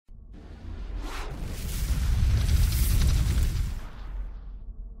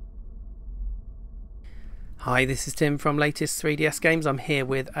Hi, this is Tim from Latest 3DS Games. I'm here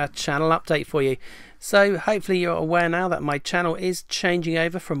with a channel update for you. So hopefully you're aware now that my channel is changing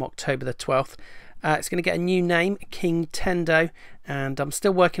over from October the 12th. It's going to get a new name, Kingtendo, and I'm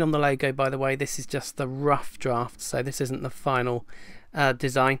still working on the logo, by the way. This is just the rough draft, so this isn't the final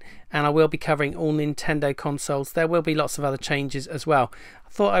design, and I will be covering all Nintendo consoles. There will be lots of other changes as well. I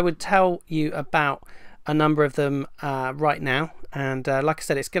thought I would tell you about a number of them right now, and like I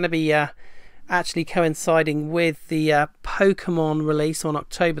said, it's going to be actually coinciding with the Pokemon release on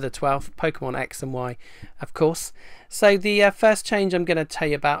October the 12th, Pokemon X and Y, of course. So the first change I'm going to tell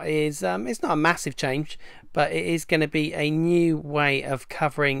you about is, it's not a massive change, but it is going to be a new way of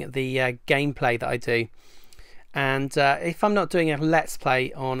covering the gameplay that I do. And if I'm not doing a Let's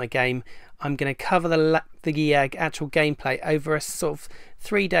Play on a game, I'm going to cover the actual gameplay over a sort of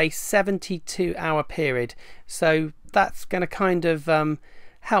 3-day, 72-hour period. So that's going to kind of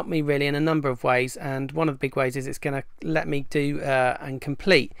help me really in a number of ways, and one of the big ways is it's going to let me do and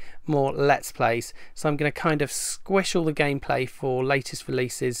complete more Let's Plays. So I'm going to kind of squish all the gameplay for latest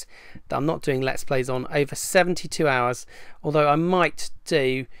releases that I'm not doing Let's Plays on over 72 hours, although I might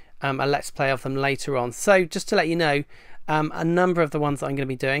do a Let's Play of them later on. So just to let you know, a number of the ones that I'm going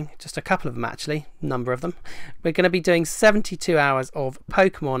to be doing, just a couple of them actually, number of them, we're going to be doing 72 hours of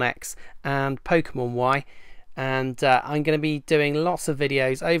Pokemon X and Pokemon Y. And I'm going to be doing lots of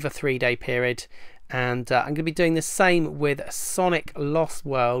videos over a 3-day period, and I'm going to be doing the same with Sonic Lost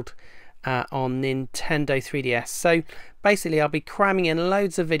World on Nintendo 3DS. So basically I'll be cramming in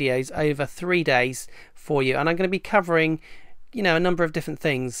loads of videos over 3 days for you, and I'm going to be covering, you know, a number of different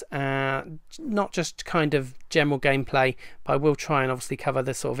things, not just kind of general gameplay, but I will try and obviously cover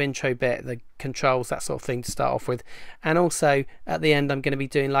the sort of intro bit, the controls, that sort of thing to start off with. And also at the end I'm going to be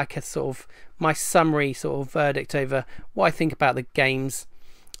doing like a sort of my summary sort of verdict over what I think about the games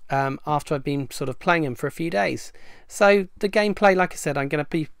after I've been sort of playing them for a few days. So the gameplay, like I said, I'm going to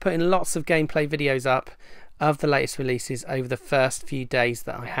be putting lots of gameplay videos up of the latest releases over the first few days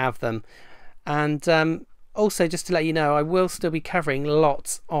that I have them. And also, just to let you know, I will still be covering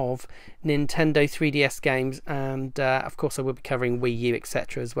lots of Nintendo 3DS games, and of course I will be covering Wii U,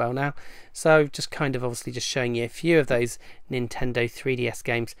 etc. as well now. So just kind of obviously just showing you a few of those Nintendo 3DS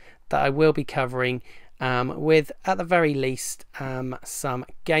games that I will be covering with, at the very least, some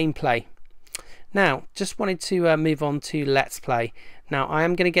gameplay. Now, just wanted to move on to Let's Play. Now, I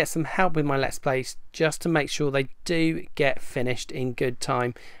am going to get some help with my Let's Plays just to make sure they do get finished in good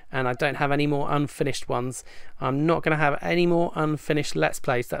time, and I don't have any more unfinished ones. I'm not going to have any more unfinished Let's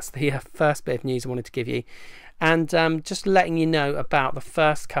Plays. That's the first bit of news I wanted to give you. And just letting you know about the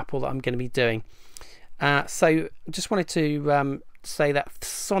first couple that I'm going to be doing. So just wanted to say that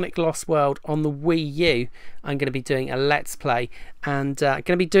Sonic Lost World on the Wii U, I'm going to be doing a Let's Play, and going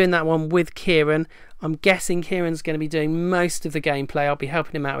to be doing that one with Kieran. I'm guessing Kieran's going to be doing most of the gameplay. I'll be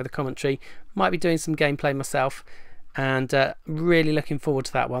helping him out with the commentary, might be doing some gameplay myself, and really looking forward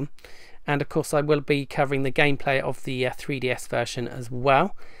to that one. And of course I will be covering the gameplay of the 3DS version as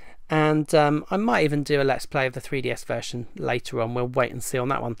well, and I might even do a Let's Play of the 3DS version later on. We'll wait and see on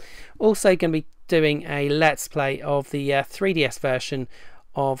that one. Also going to be doing a Let's Play of the 3DS version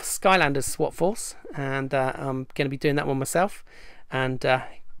of Skylanders SWAT Force, and I'm going to be doing that one myself, and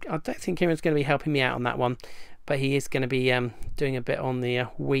I don't think Kieran's going to be helping me out on that one, but he is going to be doing a bit on the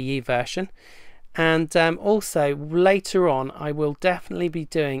Wii U version. And also later on I will definitely be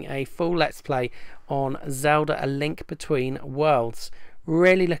doing a full Let's Play on Zelda: A Link Between Worlds.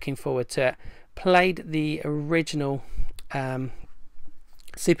 Really looking forward to it. Played the original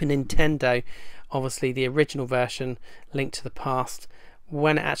Super Nintendo, obviously the original version, Link to the Past.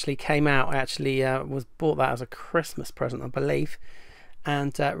 When it actually came out, I actually was bought that as a Christmas present, I believe,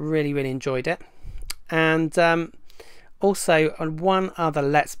 and really enjoyed it. And also one other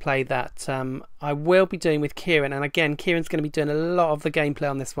Let's Play that I will be doing with Kieran, and again Kieran's going to be doing a lot of the gameplay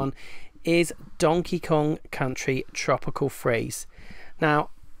on this one, is Donkey Kong Country Tropical Freeze.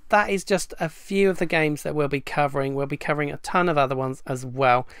 Now that is just a few of the games that we'll be covering. We'll be covering a ton of other ones as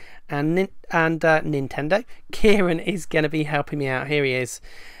well, and Nintendo. Kieran is going to be helping me out. Here he is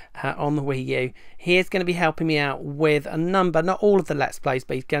on the Wii U. He is going to be helping me out with a number, not all of the Let's Plays,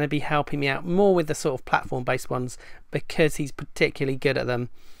 but he's going to be helping me out more with the sort of platform based ones because he's particularly good at them,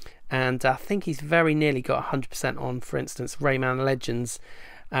 and I think he's very nearly got 100% on, for instance, Rayman Legends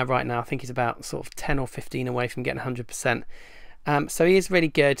right now. I think he's about sort of 10 or 15 away from getting 100%. So he is really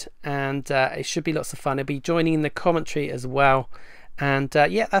good, and it should be lots of fun. He'll be joining in the commentary as well, and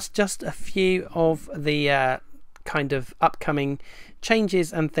yeah, that's just a few of the kind of upcoming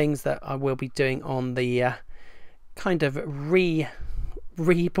changes and things that I will be doing on the kind of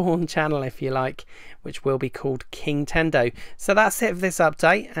reborn channel, if you like, which will be called Kingtendo. So that's it for this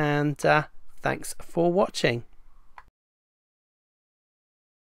update, and thanks for watching.